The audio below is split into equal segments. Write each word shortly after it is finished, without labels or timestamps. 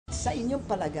Sa inyong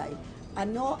palagay,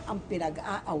 ano ang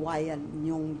pinag-aawayan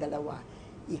niyong dalawa?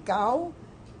 Ikaw,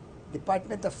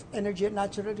 Department of Energy and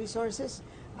Natural Resources,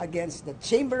 against the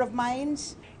Chamber of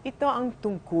Mines. Ito ang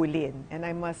tungkulin, and I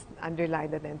must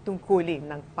underline that, tungkulin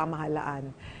ng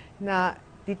pamahalaan na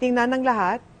titingnan ng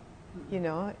lahat,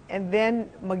 and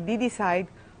then magdi-decide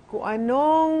kung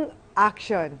anong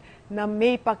action na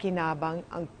may pakinabang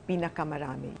ang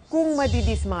pinakamarami. Kung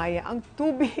madidismaya ang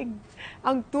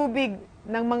tubig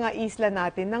ng mga isla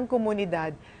natin, ng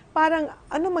komunidad, parang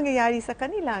ano mangyayari sa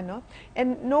kanila, no?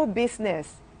 And no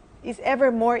business is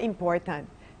ever more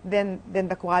important than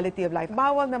the quality of life.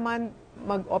 Bawal naman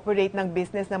mag-operate ng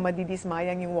business na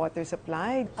madidismayang yung water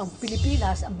supply. Ang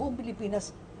Pilipinas, ang buong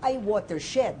Pilipinas ay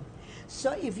watershed.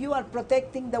 So if you are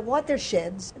protecting the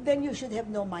watersheds, then you should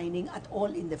have no mining at all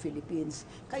in the Philippines.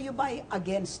 Kayo ba ay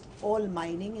against all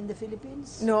mining in the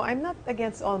Philippines? No, I'm not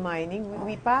against all mining.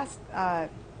 We passed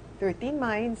 13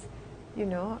 mines.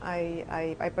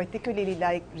 I particularly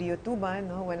like Rio Tuban,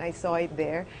 when I saw it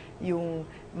there. Yung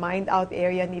mined out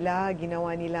area nila,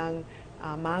 ginawa nilang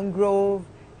mangrove,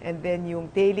 and then yung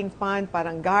tailing pond,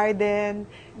 parang garden.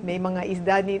 May mga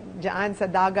isda dyan sa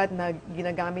dagat na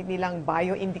ginagamit nilang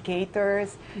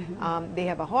bioindicators. They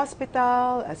have a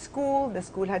hospital, a school. The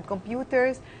school had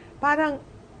computers. Parang,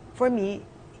 for me,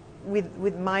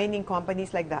 with mining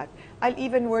companies like that, I'll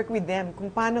even work with them kung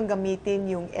paano gamitin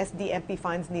yung SDMP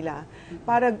funds nila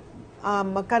para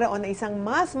magkaroon ng isang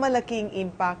mas malaking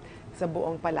impact sa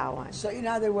buong Palawan. So in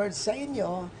other words, sa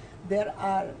inyo, there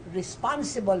are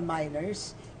responsible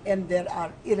miners and there are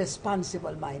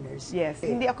irresponsible miners. Yes.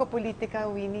 Hindi ako politika,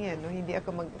 Winnie. Hindi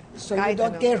ako So you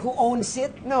don't care who owns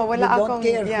it? No, wala you don't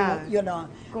care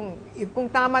who, kung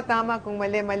tama-tama, kung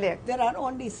mali-mali. There are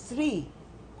only 3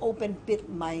 open pit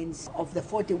mines of the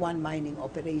 41 mining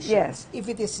operations. Yes. If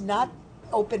it is not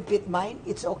open pit mine,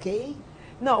 it's okay?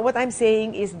 No, what I'm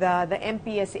saying is the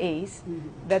MPSAs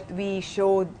that we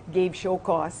gave show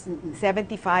cause,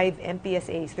 75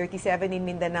 MPSAs, 37 in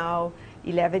Mindanao,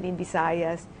 11 in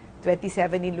Visayas,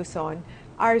 27 in Luzon,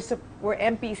 were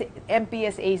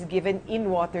MPSAs given in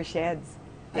watersheds.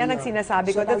 Yan ang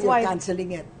sinasabi ko. So now you're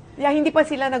canceling it. Yeah, hindi pa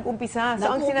sila nag-umpisa.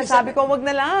 So ang sinasabi ko, wag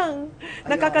na lang.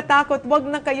 Nakakatakot, wag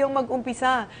na kayong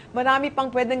mag-umpisa. Marami pang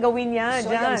pwedeng gawin yan.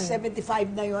 So dyan. yung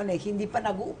 75 na yun, hindi pa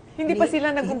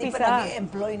sila nag-umpisa. Hindi pa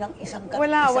nag-employ ng isang tao.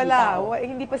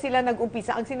 Hindi pa sila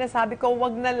nag-umpisa. Ang sinasabi ko,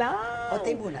 wag na lang. O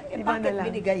tayo muna, bakit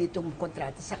binigay itong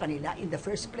kontrata sa kanila in the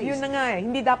first place? Yun na nga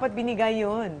hindi dapat binigay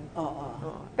yun.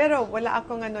 Oo. Pero wala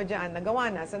akong dyan, nagawa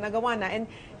na. So nagawa na.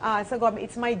 And sa government,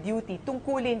 it's my duty,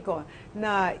 tungkulin ko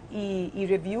na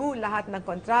i-review lahat ng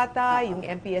kontrata, yung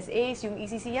MPSAs, yung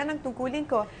ECC, yan ang tungkulin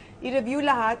ko. I-review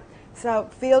lahat sa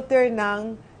filter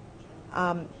ng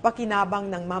pakinabang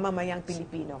ng mamamayang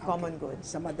Pilipino, common good.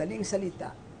 Sa madaling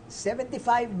salita,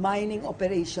 75 mining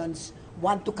operations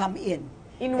want to come in.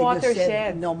 In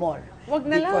watershed. No more. Wag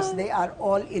na lang. Because they are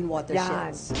all in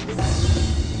watersheds.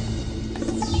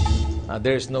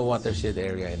 There's no watershed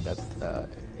area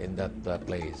in that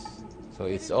place. So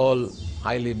it's all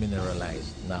highly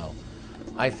mineralized now.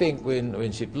 I think when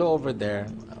she flew over there,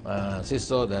 she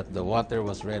saw that the water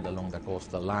was red along the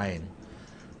coastal line.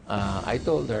 I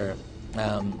told her,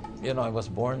 I was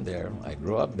born there, I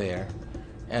grew up there,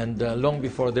 and long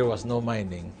before there was no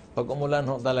mining. Pag umulan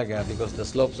ho talaga, because the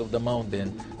slopes of the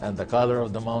mountain and the color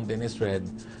of the mountain is red,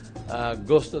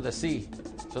 goes to the sea.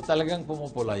 So talagang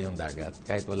pumupula yung dagat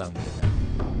kahit walang mina.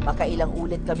 Makailang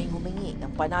ulit kaming humingi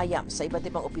ng panayam sa iba't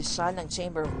ibang opisyal ng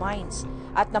Chamber of Mines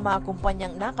at na mga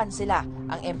kumpanyang nakansela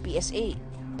ang MPSA,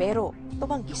 pero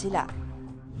tumanggi sila.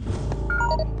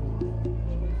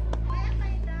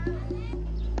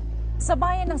 Sa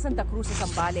bayan ng Santa Cruz sa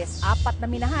Zambales, 4 na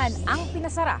minahan ang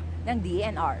pinasara ng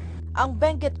DENR. Ang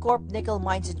Benguet Corp Nickel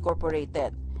Mines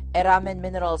Incorporated, Eramen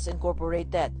Minerals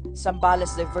Incorporated,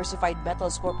 Zambales Diversified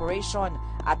Metals Corporation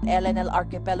at LNL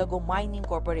Archipelago Mining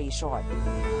Corporation.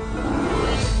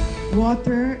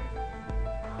 Water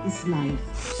is life.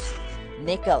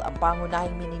 Nickel ang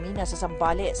pangunahing minimina sa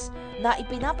Zambales na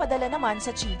ipinapadala naman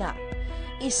sa China.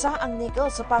 Isa ang nickel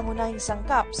sa pangunahing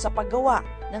sangkap sa paggawa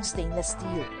ng stainless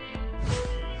steel.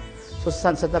 So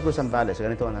sa Santa Cruz, Zambales,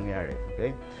 ganito ang nangyari.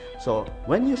 Okay? So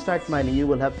when you start mining, you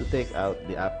will have to take out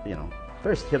the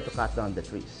first you have to cut down the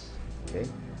trees. Okay?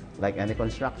 Like any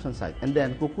construction site. And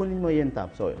then kukunin mo yung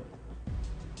topsoil.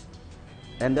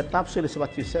 And the topsoil is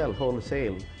what you sell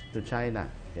wholesale to China.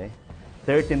 Okay?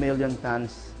 30 million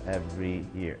tons every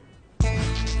year.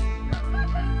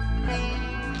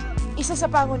 Isa sa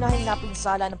pangunahing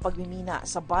napinsala ng pagmimina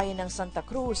sa bayan ng Santa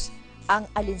Cruz ang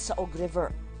Alinsaog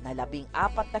River na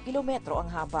 14 na kilometro ang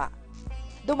haba.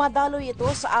 Dumadaloy ito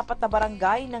sa 4 na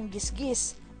barangay ng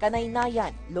Gisgis,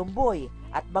 Kanaynayan, Lomboy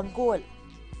at Banggol.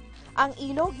 Ang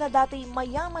ilog na dati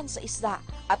mayaman sa isda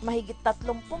at mahigit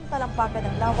 30 talampakan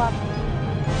ng lawak,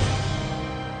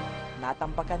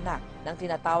 natampakan na ng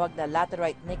tinatawag na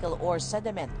laterite nickel ore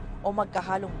sediment o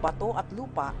magkahalong bato at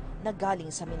lupa na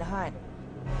galing sa minahan.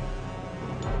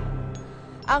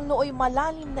 Ang nooy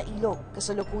malalim na ilog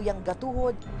kasalukuyang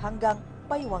gatuhod hanggang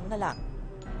baywang na lang.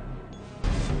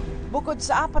 Bukod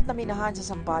sa 4 na minahan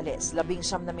sa Zambales,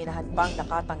 19 na minahan pang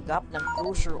nakatanggap ng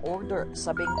closure order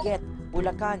sa Benguet,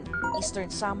 Bulacan, Eastern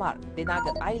Samar,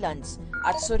 Dinagat Islands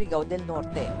at Surigao del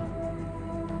Norte.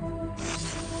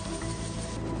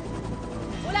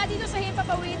 Mula dito sa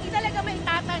Himpapawid, hindi talaga may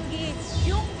tatanggi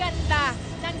yung ganda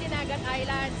ng Dinagat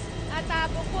Islands. At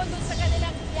bukod dun sa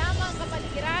kanilang yamang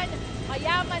kapaligiran,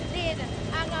 mayaman din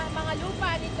ang mga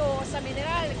lupa nito sa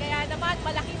mineral. Kaya naman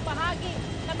malaking bahagi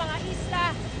ng mga isla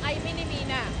ay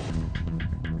minimina.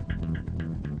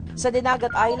 Sa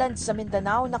Dinagat Islands sa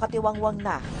Mindanao, nakatiwangwang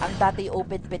na ang dati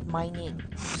open pit mining.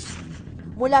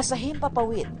 Mula sa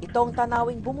Himpapawid, itong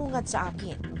tanawing bumungad sa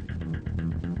akin.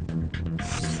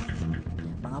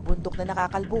 Mga bundok na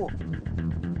nakakalbo,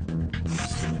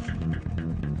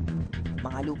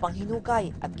 mga lupang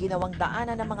hinukay at ginawang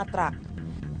daanan ng mga truck.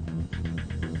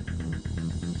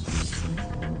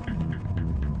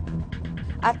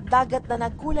 At dagat na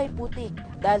nagkulay putik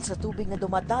dahil sa tubig na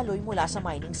dumadaloy mula sa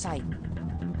mining site.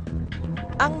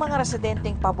 Ang mga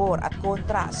residenteng pabor at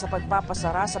kontra sa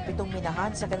pagpapasara sa 7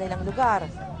 minahan sa kanilang lugar,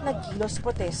 nagkilos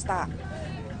protesta.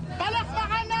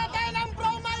 Palakpakan natin ang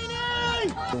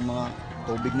pro-mining! Yung mga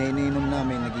tubig na iniinom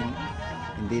namin, naging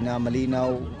hindi na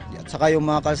malinaw. At saka yung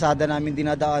mga kalsada namin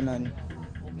dinadaanan,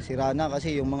 sira na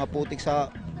kasi yung mga putik sa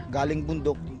galing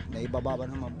bundok, naibababa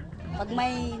naman. Pag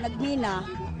may nagmina,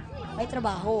 may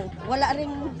trabaho. Wala ring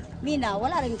mina,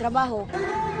 wala ring trabaho.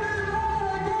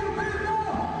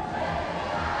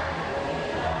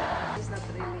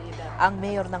 Ang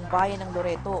mayor ng bayan ng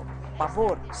Loreto,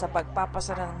 pabor sa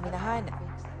pagpapasara ng minahan.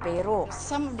 Pero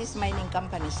some of these mining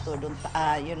companies too don't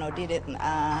didn't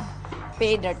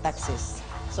pay their taxes.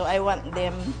 So I want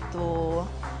them to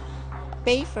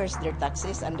pay first their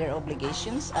taxes and their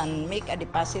obligations and make a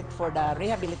deposit for the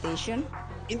rehabilitation.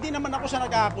 Hindi naman ako sa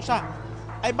nag-aakusa.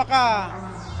 Ay baka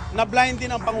na-blind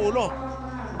din ang Pangulo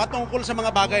patungkol sa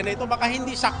mga bagay na ito. Baka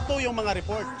hindi sakto yung mga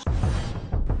reports.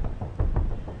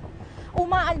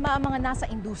 Umaalma ang mga nasa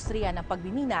industriya ng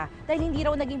pagbimina dahil hindi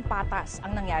raw naging patas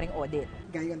ang nangyaring audit.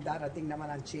 Ngayon darating naman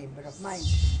ang Chamber of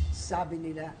Mines. Sabi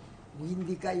nila,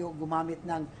 hindi kayo gumamit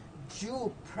ng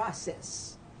due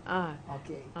process.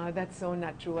 Okay. That's so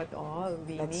not true at all,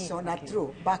 Winnie. That's so not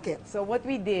true. Bakit? So what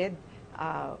we did,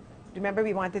 remember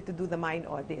we wanted to do the mine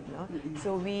audit, no?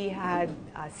 So we had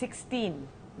 16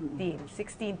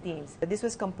 teams. This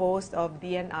was composed of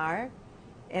DENR,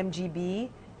 MGB,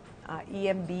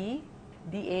 EMB,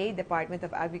 DA, Department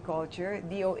of Agriculture,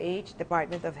 DOH,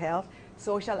 Department of Health,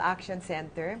 Social Action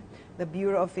Center, the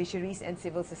Bureau of Fisheries, and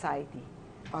Civil Society.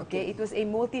 Okay, it was a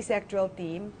multi-sectoral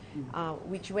team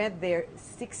which went there,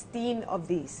 16 of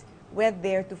these went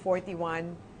there to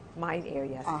 41 mine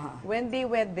areas. When they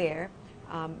went there,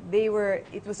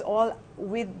 it was all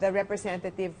with the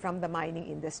representative from the mining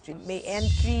industry. May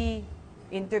entry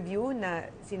interview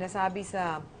na sinasabi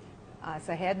sa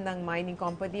head ng mining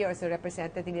company or sa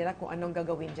representative nila kung anong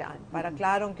gagawin dyan. Para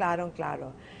klaro.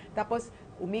 Tapos,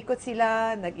 umikot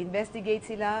sila, nag-investigate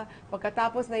sila.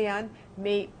 Pagkatapos na yan,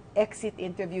 may exit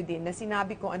interview din na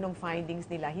sinabi kung anong findings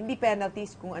nila. Hindi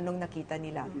penalties kung anong nakita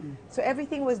nila. So,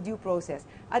 everything was due process.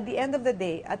 At the end of the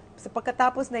day, at sa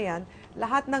pagkatapos na yan,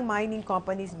 lahat ng mining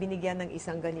companies binigyan ng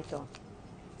isang ganito.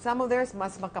 Some of theirs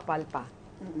mas makapal pa.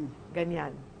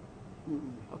 Ganyan.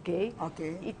 Okay?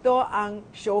 Ito ang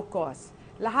show cause.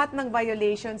 Lahat ng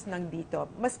violations ng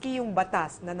dito, maski yung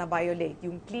batas na na-violate,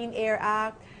 yung Clean Air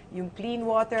Act, yung Clean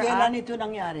Water Act. Kailan ito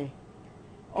nangyari?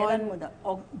 Kailan mo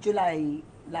July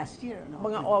last year? No?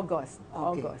 Mga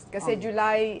August. Kasi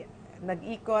July,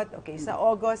 nag-ikot. Okay, sa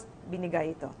August,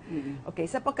 binigay ito. Okay,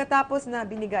 sa pagkatapos na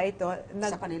binigay ito,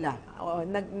 sa kanila.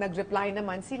 Nag-reply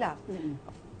naman sila.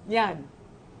 Yan.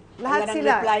 Lahat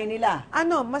sila. Reply nila.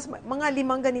 Mga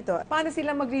 5 ganito. Paano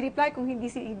sila magre-reply kung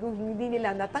hindi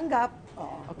nila natanggap?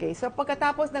 Okay, so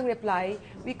pagkatapos ng reply,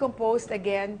 we composed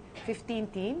again 15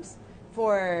 teams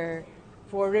for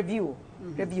review.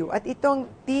 At itong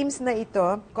teams na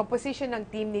ito, composition ng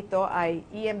team nito ay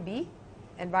EMB,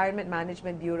 Environment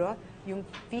Management Bureau, yung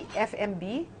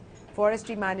FMB,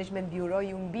 Forestry Management Bureau,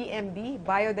 yung BMB,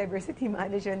 Biodiversity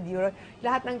Management Bureau,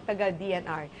 lahat ng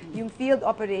taga-DNR. Yung field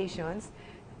operations,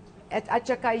 at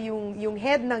saka yung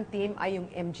head ng team ay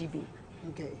yung MGB.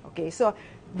 Okay. Okay, so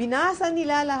binasa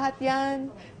nila lahat yan,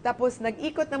 tapos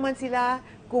nag-ikot naman sila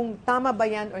kung tama ba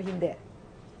yan or hindi.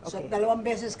 So, 2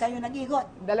 beses kayo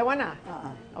nag-ikot? 2 na.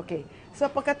 Okay. So,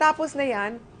 pagkatapos na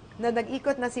yan, na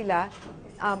nag-ikot na sila,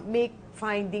 make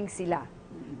findings sila.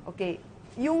 Okay.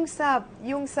 Yung sa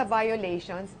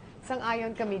violations,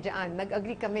 sang-ayon kami dyan.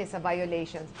 Nag-agree kami sa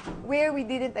violations. Where we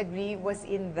didn't agree was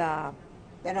in the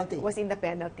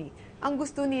penalty. Ang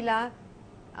gusto nila,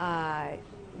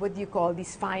 what do you call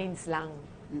these fines lang.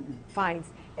 Fines.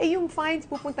 Eh, yung fines,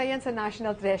 pupunta yan sa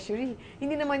National Treasury.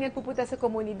 Hindi naman yan pupunta sa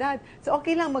komunidad. So,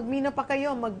 okay lang, magmina pa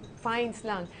kayo, mag-fines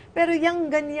lang. Pero yung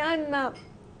ganyan na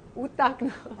utak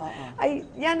na, ay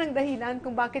yan ang dahilan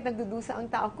kung bakit nagdudusa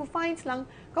ang tao. Kung fines lang,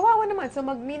 kawawa naman. So,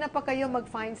 magmina pa kayo,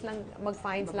 mag-fines lang.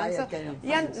 So,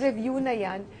 yan, review na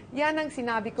yan. Yan ang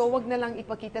sinabi ko, wag na lang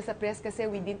ipakita sa press kasi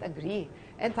we didn't agree.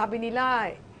 And sabi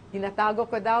nila, tinatago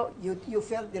ko daw. You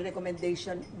felt the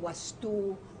recommendation was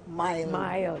too mild.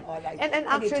 Like, and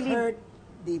actually, it hurt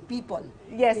the people.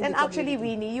 Yes, and actually,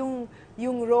 Winnie, yung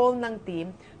role ng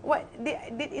team,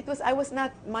 I was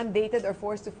not mandated or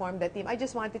forced to form the team. I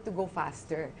just wanted to go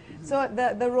faster. So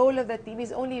the role of the team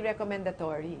is only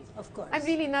recommendatory. Of course. I'm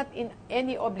really not in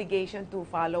any obligation to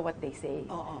follow what they say.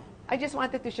 I just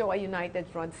wanted to show a united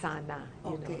front sana.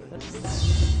 Okay.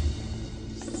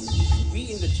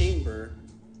 We in the chamber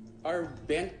are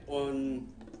bent on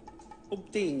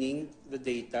obtaining the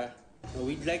data.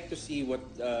 We'd like to see what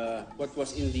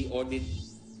was in the audit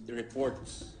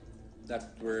reports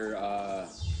that were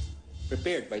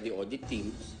prepared by the audit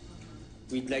teams.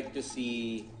 We'd like to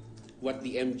see what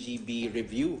the MGB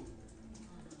review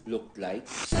looked like.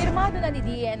 Firmado na ni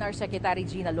DENR Secretary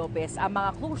Gina Lopez ang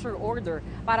mga closure order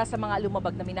para sa mga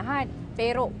lumabag na minahan.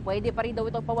 Pero pwede pa rin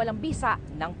daw ito pawalang bisa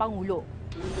ng Pangulo.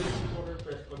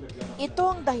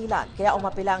 Ito ang dahilan kaya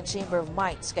umapila ang Chamber of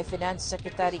Mines kay Finance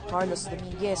Secretary Carlos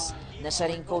Dominguez na siya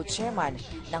ring co-chairman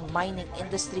ng Mining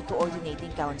Industry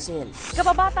Coordinating Council.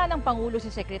 Kababata ng Pangulo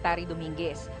si Secretary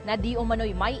Dominguez na di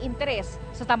umano'y may interes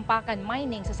sa tampakan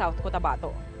mining sa South Cotabato.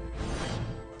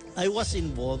 I was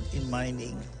involved in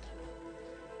mining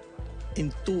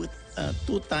in two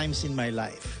times in my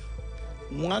life.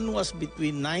 One was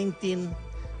between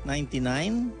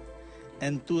 1999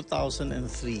 and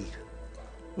 2003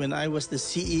 when I was the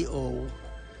CEO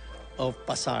of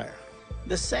Pasaway.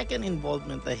 The second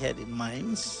involvement I had in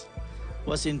mines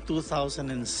was in 2006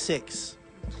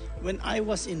 when I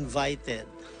was invited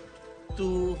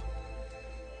to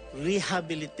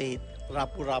rehabilitate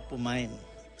Rapu-Rapu mine.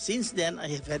 Since then,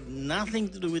 I have had nothing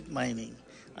to do with mining.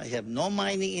 I have no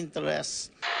mining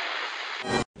interests.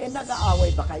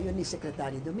 Nag-aaway ba kayo ni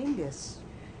Secretary Dominguez?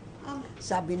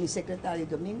 Sabi ni Secretary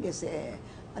Dominguez,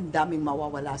 ang daming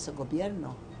mawawala sa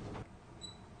gobyerno.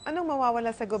 Anong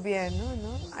mawawala sa gobyerno,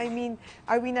 no? I mean,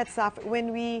 are we not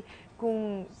suffering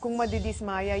kung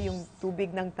madidismaya yung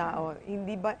tubig ng tao,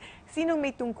 hindi ba sinong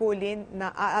may tungkulin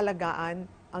na aalagaan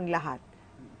ang lahat?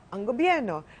 Ang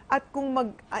gobyerno. At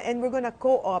and we're gonna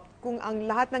co-opt kung ang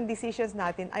lahat ng decisions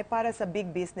natin ay para sa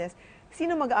big business,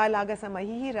 sino mag-aalaga sa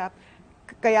mahihirap?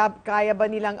 Kaya ba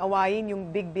nilang awayin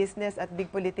yung big business at big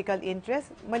political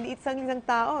interest? Maliit sang isang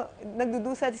tao.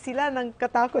 Nagdudusa sila ng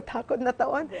katakot-takot na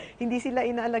taon. Hindi sila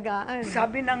inaalagaan.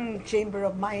 Sabi ng Chamber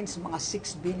of Mines, mga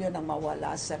 6 billion ang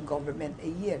mawala sa government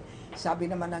a year. Sabi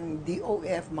naman ng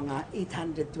DOF, mga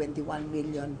 821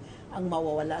 million ang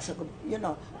mawawala sa,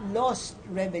 lost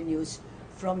revenues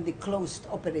from the closed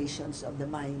operations of the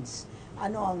mines.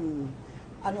 Ano ang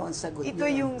sagot niyo? Ito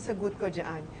yung sagot ko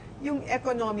dyan. Yung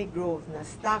economic growth na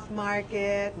stock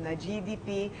market, na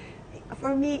GDP,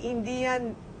 for me, hindi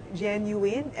yan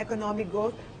genuine economic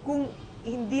growth kung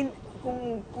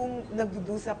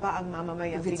nagdudusa pa ang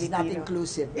mamamayang Pilipino. If it's not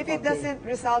inclusive. If it doesn't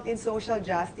result in social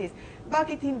justice,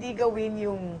 bakit hindi gawin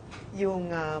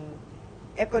yung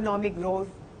economic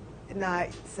growth na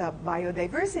sa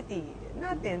biodiversity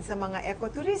natin, sa mga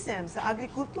ecotourism, sa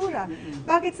agrikultura?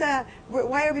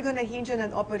 Why are we gonna hinge on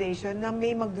an operation na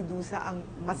may magdudusa ang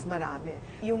mas marami?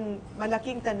 Yung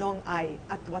malaking tanong ay,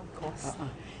 at what cost?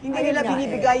 Hindi nila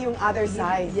binibigay yung other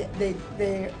side.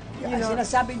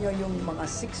 Sinasabi nyo yung mga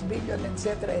 6 billion, etc.,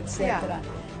 etc. Yeah.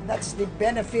 That's the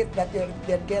benefit that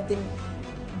they're getting,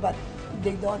 but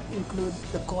they don't include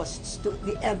the costs to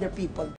the other people.